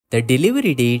The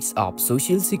delivery dates of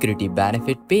Social Security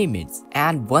benefit payments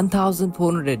and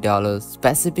 $1,400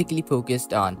 specifically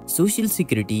focused on Social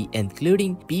Security,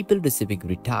 including people receiving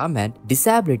retirement,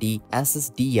 disability,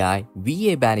 SSDI,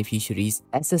 VA beneficiaries,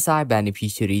 SSI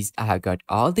beneficiaries. I have got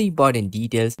all the important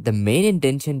details. The main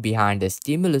intention behind the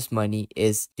stimulus money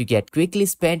is to get quickly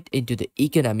spent into the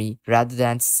economy rather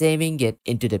than saving it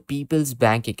into the people's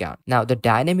bank account. Now, the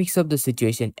dynamics of the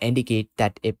situation indicate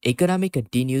that if economy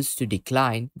continues to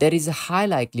decline, there is a high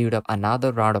likelihood of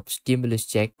another round of stimulus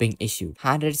check being issued.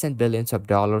 Hundreds and billions of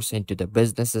dollars into the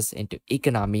businesses, into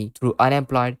economy through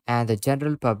unemployed, and the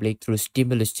general public through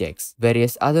stimulus checks.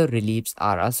 Various other reliefs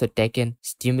are also taken: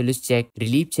 stimulus check,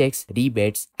 relief checks,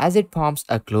 rebates, as it forms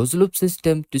a closed loop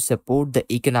system to support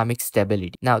the economic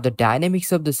stability. Now, the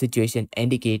dynamics of the situation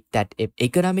indicate that if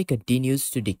economy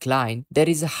continues to decline, there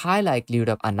is a high likelihood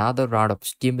of another round of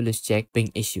stimulus check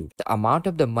being issued. The amount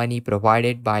of the money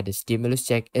provided by the stimulus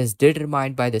check is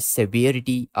determined by the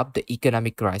severity of the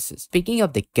economic crisis. Speaking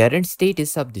of the current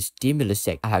status of the stimulus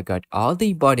check, I have got all the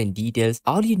important details,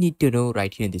 all you need to know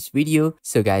right here in this video.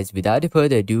 So guys, without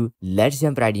further ado, let's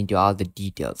jump right into all the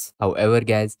details. However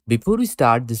guys, before we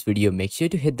start this video, make sure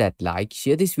to hit that like,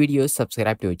 share this video,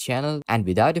 subscribe to our channel, and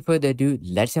without further ado,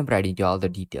 let's jump right into all the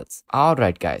details.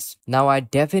 Alright guys, now I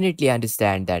definitely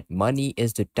understand that money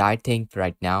is the tight thing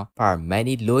right now for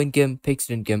many low-income,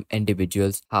 fixed-income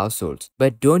individuals, households.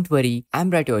 But don't worry, I'm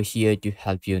right over here to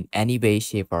help you in any way,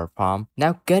 shape or form.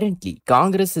 Now currently,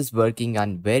 Congress is working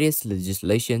on various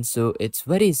legislation, so it's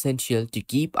very essential to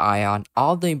keep eye on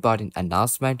all the important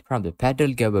announcements from the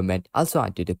federal government also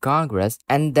onto the Congress.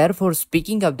 And therefore,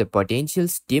 speaking of the potential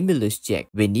stimulus check,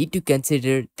 we need to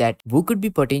consider that who could be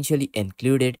potentially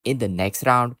included in the next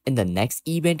round, in the next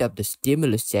event of the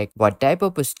stimulus check, what type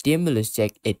of a stimulus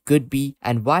check it could be,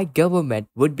 and why government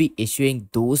would be issuing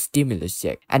those stimulus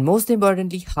checks. And most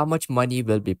importantly, how much money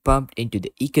will be pumped into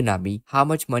the economy, how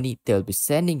much money they'll be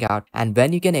sending out, and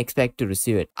when you can expect to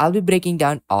receive it. I'll be breaking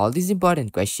down all these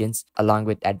important questions along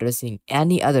with addressing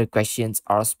any other questions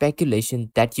or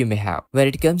speculation that you may have. When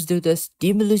it comes to the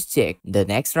stimulus check, the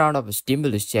next round of a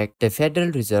stimulus check, the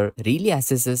Federal Reserve really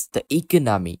assesses the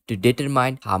economy to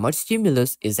determine how much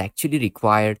stimulus is actually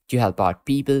required to help out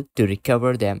people to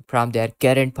recover them from their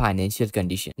current financial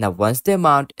condition. Now, once the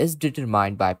amount is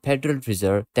determined by Federal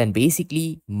Reserve, then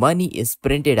basically money is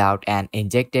printed out and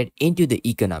injected into the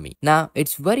economy. Now,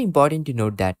 it's very important to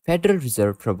note that Federal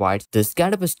Reserve provides this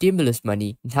kind of a stimulus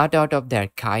money not out of their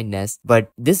kindness,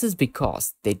 but this is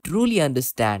because they truly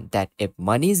understand that if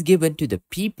money is given to the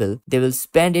people, they will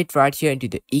spend it right here into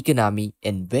the economy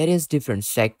in various different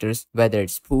sectors, whether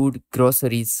it's food,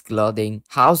 groceries, clothing,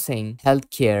 housing,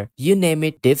 healthcare, you name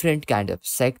it, different kind of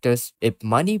sectors. If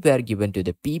money were given to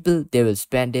the people, they will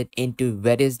spend it into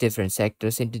various different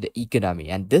sectors into the economy,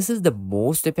 and this is the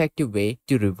most effective way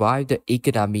to revive the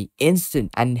economy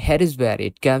instant. And here is where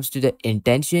it comes to the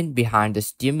intention behind the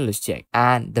stimulus check.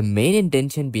 And the main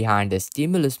intention behind the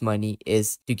stimulus money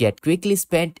is to get quickly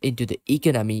spent into the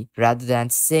economy rather than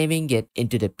saving it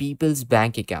into the people's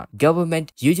bank account.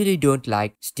 Government usually don't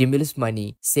like stimulus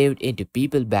money saved into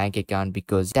people's bank account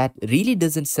because that really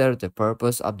doesn't serve the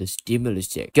purpose of the stimulus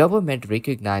check. Government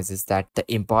recognizes that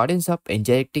the importance of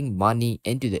injecting money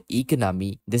into the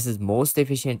economy. This is most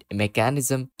efficient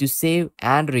mechanism to save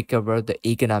and recover the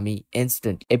economy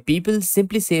instantly. If people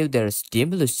simply save their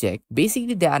stimulus check,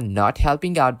 basically they are not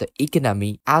helping out the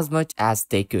economy as much as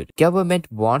they could. Government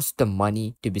wants the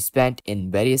money to be spent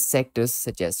in various sectors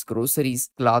such as groceries,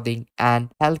 clothing, and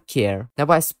healthcare. Now,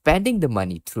 by spending the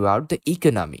money throughout the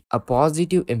economy, a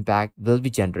positive impact will be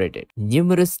generated.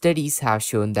 Numerous studies have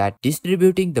shown that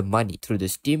distributing the money through the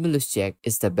stimulus check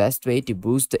is the best way to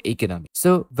boost the economy.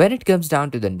 So, when it comes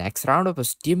down to the next round of a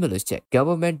stimulus check,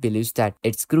 government believes that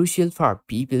it's crucial for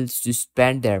people to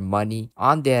spend their money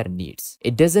on their needs.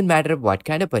 It doesn't matter what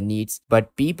kind of a needs,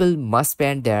 but people must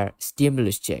spend their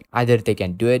stimulus check. Either they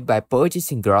can do it by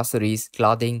purchasing groceries,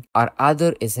 clothing, or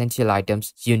other essential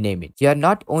items, you name it. You are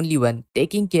not only one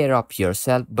taking care of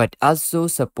yourself, but also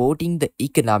supporting the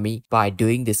economy by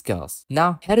doing this cause.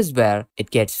 Now, here is where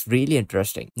it gets really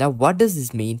interesting. Now, what does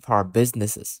this mean for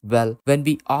businesses? Well, when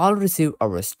we all receive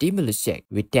our stimulus check,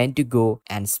 we tend to go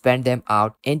and spend them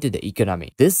out into the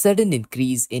economy. This sudden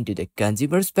increase into the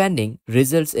consumer spending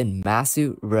results in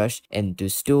massive rush into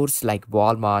stores like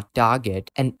Walmart,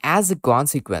 Target, and as a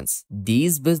consequence,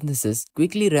 these businesses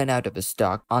quickly run out of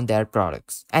stock on their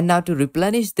products. And now to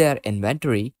replenish their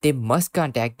inventory, they must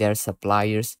contact their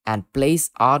suppliers and place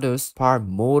orders for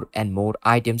more and more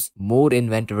items, more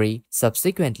inventory.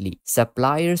 Subsequently,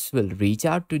 suppliers will reach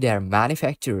out to their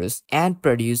manufacturers and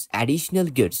produce additional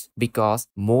goods because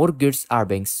more more goods are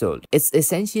being sold. It's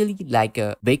essentially like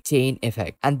a big chain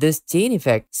effect, and this chain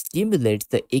effect stimulates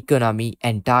the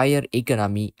entire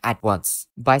economy at once.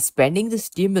 By spending the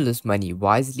stimulus money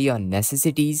wisely on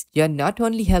necessities, you're not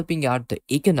only helping out the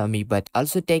economy but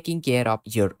also taking care of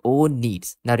your own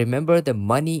needs. Now remember, the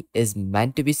money is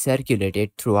meant to be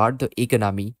circulated throughout the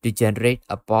economy to generate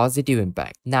a positive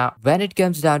impact. Now, when it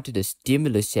comes down to the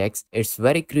stimulus checks, it's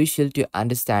very crucial to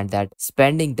understand that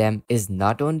spending them is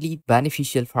not only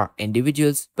beneficial for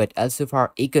individuals but also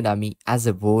for economy as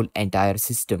a whole entire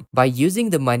system. By using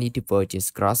the money to purchase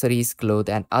groceries, clothes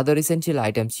and other essential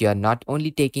items, you are not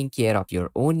only taking care of your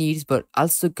own needs but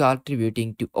also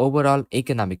contributing to overall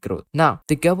economic growth. Now,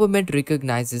 the government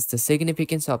recognizes the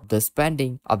significance of the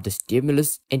spending of the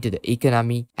stimulus into the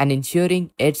economy and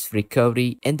ensuring its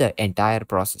recovery in the entire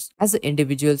process. As the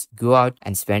individuals go out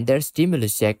and spend their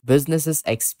stimulus check, businesses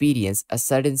experience a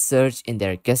sudden surge in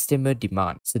their customer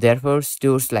demand. So therefore,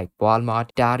 stores like Walmart,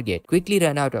 Target quickly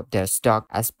run out of their stock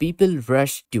as people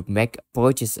rush to make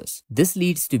purchases. This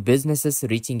leads to businesses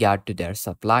reaching out to their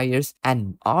suppliers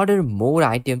and order more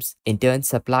items. In turn,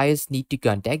 suppliers need to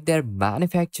contact their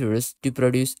manufacturers to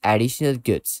produce additional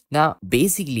goods. Now,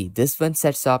 basically, this one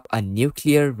sets up a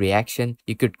nuclear reaction,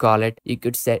 you could call it.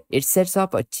 It sets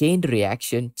up a chain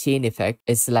reaction, chain effect.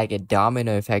 It's like a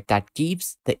domino effect that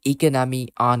keeps the economy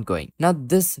ongoing. Now,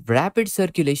 this rapid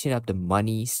circulation of the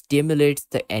money stimulates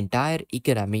the entire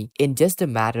economy in just a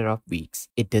matter of weeks.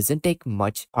 It doesn't take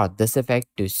much for this effect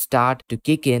to start to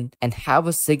kick in and have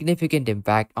a significant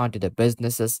impact onto the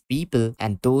businesses, people,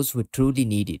 and those who truly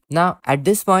need it. Now, at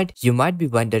this point, you might be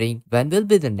wondering, when will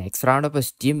be the next round of a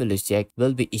stimulus check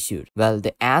will be issued? Well,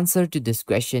 the answer to this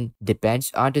question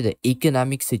depends on the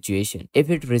economic situation. If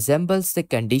it resembles the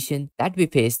condition that we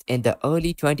faced in the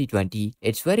early 2020,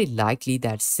 it's very likely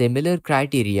that similar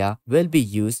criteria will be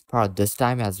used for this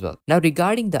time as well. Now,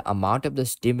 regarding the amount of the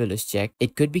stimulus check,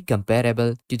 it could be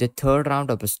comparable to the third round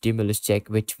of a stimulus check,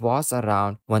 which was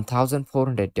around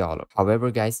 $1,400.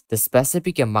 However, guys, the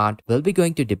specific amount will be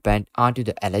going to depend on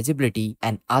the eligibility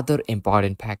and other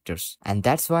important factors. And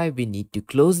that's why we need to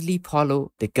closely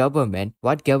follow the government,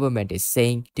 what government is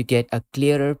saying, to get a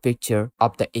clearer picture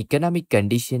of the economic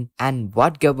condition and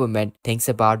what government thinks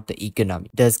about the economy.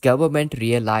 Does government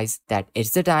realize that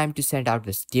it's the time to send out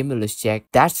the stimulus check?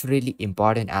 That's really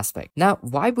important aspect. Now,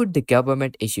 why would the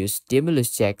government issue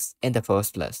stimulus checks in the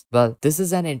first place? Well, this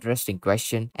is an interesting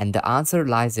question, and the answer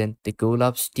lies in the goal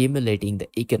of stimulating the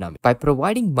economy. By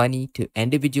providing money to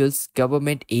individuals,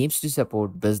 government aims to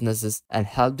support businesses and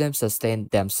help them sustain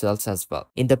themselves as well.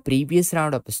 In the previous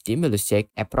round of a stimulus check,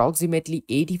 approximately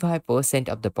 85%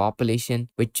 of the population,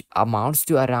 which amounts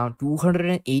to around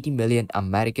 280 million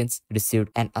Americans, received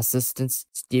an assistance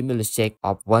stimulus check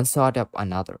of one sort or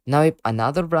another. Now, if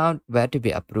another round were to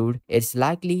be approved, it's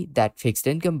likely that fixed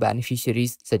income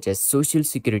beneficiaries such as Social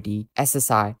Security,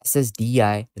 SSI,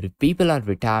 SSDI, people on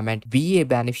retirement, VA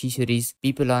beneficiaries,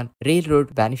 people on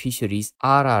railroad beneficiaries,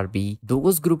 RRB,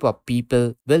 those group of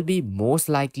people will be most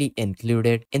likely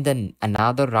included in the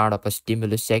another round of a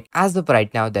stimulus check. As of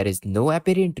right now, there is no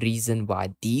apparent reason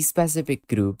why these specific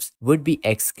groups would be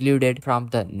excluded from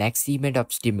the next event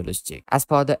of stimulus check. As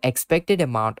for the expected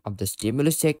amount of the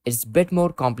stimulus check, it's a bit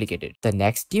more complicated. The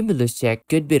next stimulus check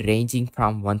could be ranging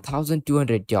from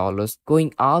 $1,200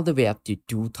 going all the way up to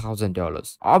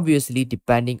 $2,000, obviously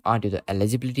depending on the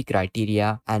eligibility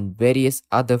criteria and various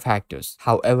other factors.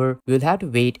 However, we'll have to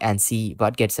wait and see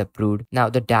what gets approved. Now,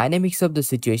 the dynamics of the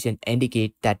situation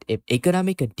indicate that if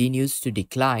economy continues to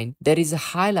decline, there is a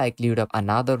high likelihood of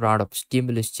another round of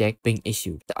stimulus check being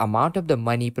issued. The amount of the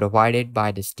money provided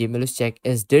by the stimulus check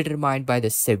is determined by the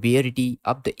severity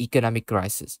of the economic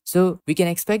crisis. So we can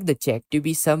expect the check to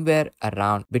be somewhere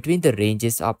around between the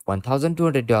ranges of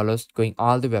 $1,200 going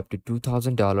all the way up to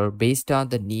 $2,000 based on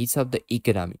the needs of the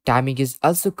economy. Timing is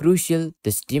also crucial.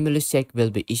 The stimulus check will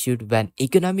be issued when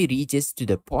economy reaches to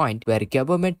the point where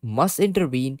government must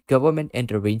intervene. Government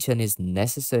intervention is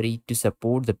necessary to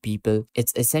support the people.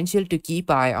 It's essential to keep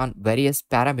eye on various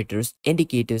parameters,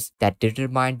 indicators that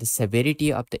determine the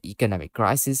severity of the economic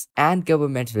crisis and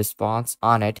government's response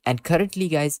on it. And currently,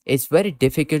 guys, it's very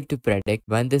difficult to predict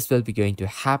when this will be going to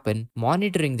happen.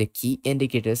 Monitoring the key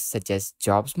indicators such as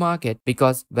jobs market,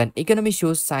 because when economy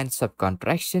shows signs of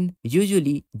contraction,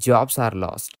 usually jobs are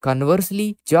lost.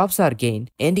 Conversely, jobs are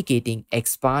gained, indicating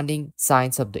expanding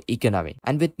signs of the economy.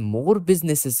 And with more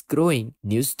businesses growing,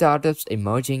 new startups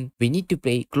emerging, we need to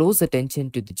pay close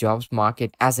attention to the jobs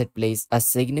market as it plays a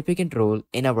significant role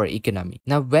in our economy.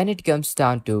 Now, when it comes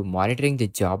down to monitoring the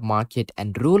job market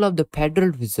and role of the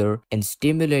Federal Reserve in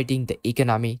stimulating the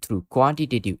economy through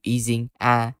quantitative easing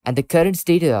and the current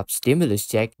status of stimulus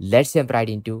check, let's jump right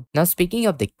into. Now, speaking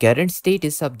of the current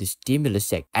status of the stimulus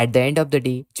check, at the end of the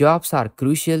day, jobs are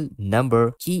crucial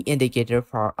number key indicator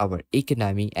for our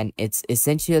economy, and it's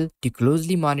essential to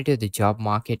closely monitor the job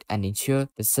market and ensure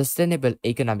the sustainable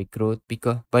economic growth.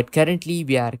 But currently,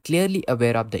 we are clearly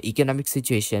aware of the economic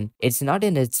situation. It's not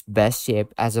in its best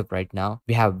shape as of right now.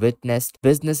 We have witnessed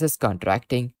businesses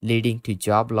contracting, leading to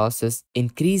job losses,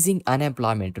 increasing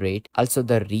unemployment rate, also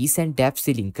the recent debt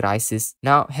ceiling crisis.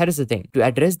 Now, here's the thing. To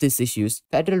address these issues,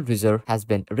 Federal Reserve has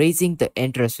been raising the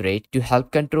interest rate to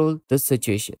help control the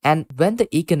situation. And when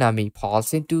the economy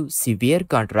falls into severe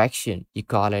contraction, you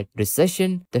call it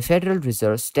recession, the Federal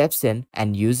Reserve steps in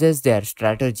and uses their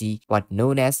strategy, what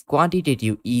known as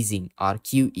quantitative easing or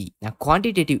QE. Now,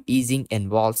 quantitative easing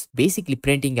involves basically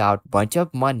printing out bunch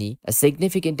of money, a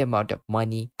significant amount of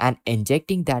money, and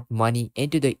injecting that money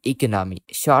into the economy.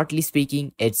 Shortly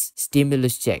speaking, it's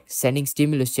stimulus check, sending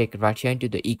stimulus check right here into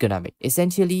the economy.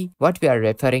 Essentially, what we are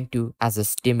referring to as a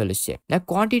stimulus check. Now,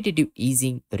 quantitative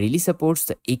easing really supports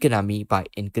the economy by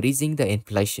increasing the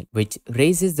inflation, which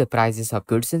raises the prices of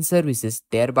goods and services,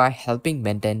 thereby helping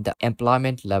maintain the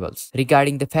employment levels.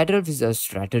 Regarding the Federal Reserve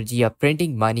strategy of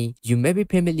printing money, you may be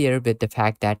familiar with the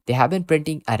fact that they have been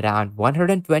printing around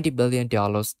 $120 billion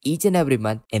each and every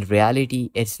month. In reality,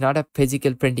 it's not a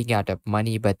physical printing out of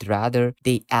money, but rather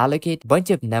they allocate bunch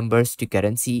of numbers to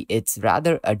currency. It's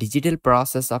rather a digital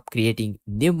process of creating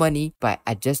new money by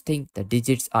adjusting the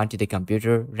digits onto the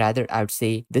computer. Rather, I would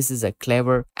say this is a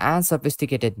clever and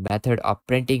sophisticated method of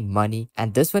printing money,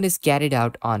 and this one is carried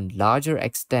out on larger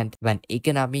extent when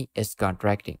economy is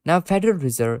contracting. Now, Federal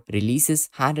Reserve releases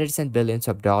hundreds and billions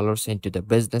of dollars into the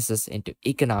businesses, into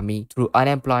economy through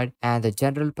unemployed and the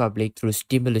general public through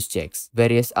stimulus checks.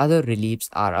 Various other reliefs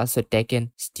are also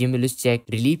taken, stimulus check,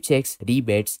 relief checks,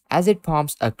 rebates, as it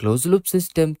forms a closed loop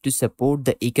system to support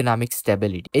the economic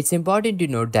stability. It's important to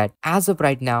note that as of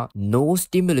right now, no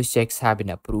stimulus checks have been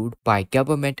approved by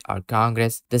government or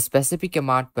Congress. The specific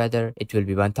amount, whether it will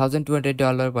be $1,200,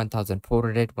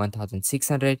 $1,400,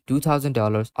 $1,600,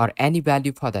 $2,000, or any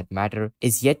value for that matter,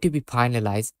 is yet to be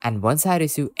finalized. And once I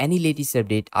receive any latest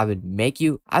update, I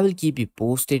will keep you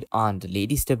posted on the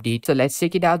latest update. So let's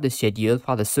check it out, the schedule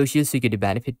for the Social Security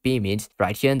benefit payments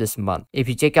right here in this month. If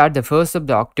you check out the 1st of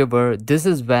the October, this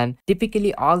is when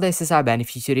typically all the SSI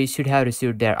beneficiaries should have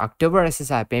received their October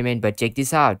SSI payment. But check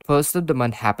this out, 1st of the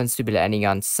month happens to be landing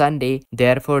on Sunday,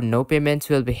 therefore no payments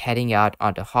will be heading out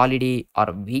on a holiday or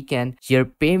a weekend. Your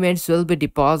payments will be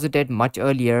deposited much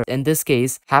earlier. In this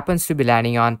case, happens to be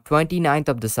landing on 29th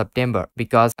of the September,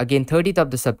 because again 30th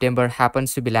of the September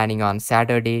happens to be landing on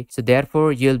Saturday. So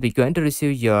therefore you'll be going to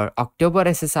receive your October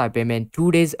SSI payment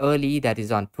 2 days early, that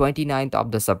is on 29th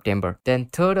of the September. Then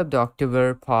 3rd of the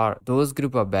October for those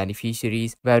group of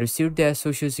beneficiaries who have received their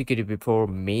Social Security before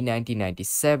May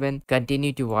 1997,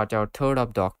 continue to watch out 3rd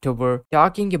of the October.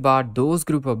 Talking about those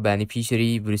group of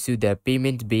beneficiaries who received their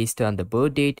payment based on the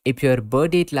birth date, if your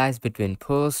birth date lies between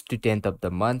 1st to 10th of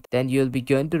the month, then you'll be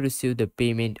going to receive the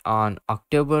payment on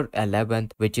October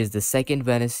 11th, which is the second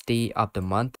Wednesday of the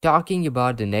month. Talking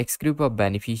about the next group of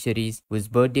beneficiaries whose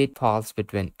birth date falls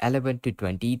between 11th to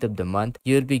 20th of the month,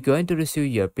 you'll be going to receive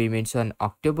your payments on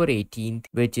October 18th,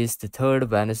 which is the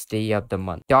third Wednesday of the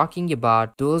month. Talking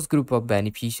about those group of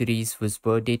beneficiaries whose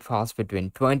birth date falls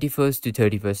between 21st to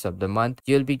 31st of the month,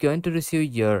 you'll be going to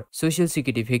receive your Social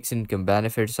Security fixed income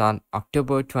benefits on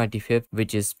October 25th,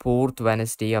 which is 4th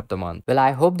Wednesday of the month. Well,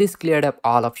 I hope this cleared up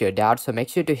all of your doubts, so make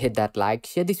sure to hit that like,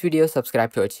 share this video,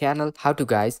 subscribe to our channel. How to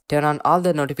guys, turn on all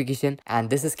the notification, and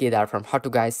this is Kedar from How to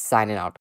Guys signing out.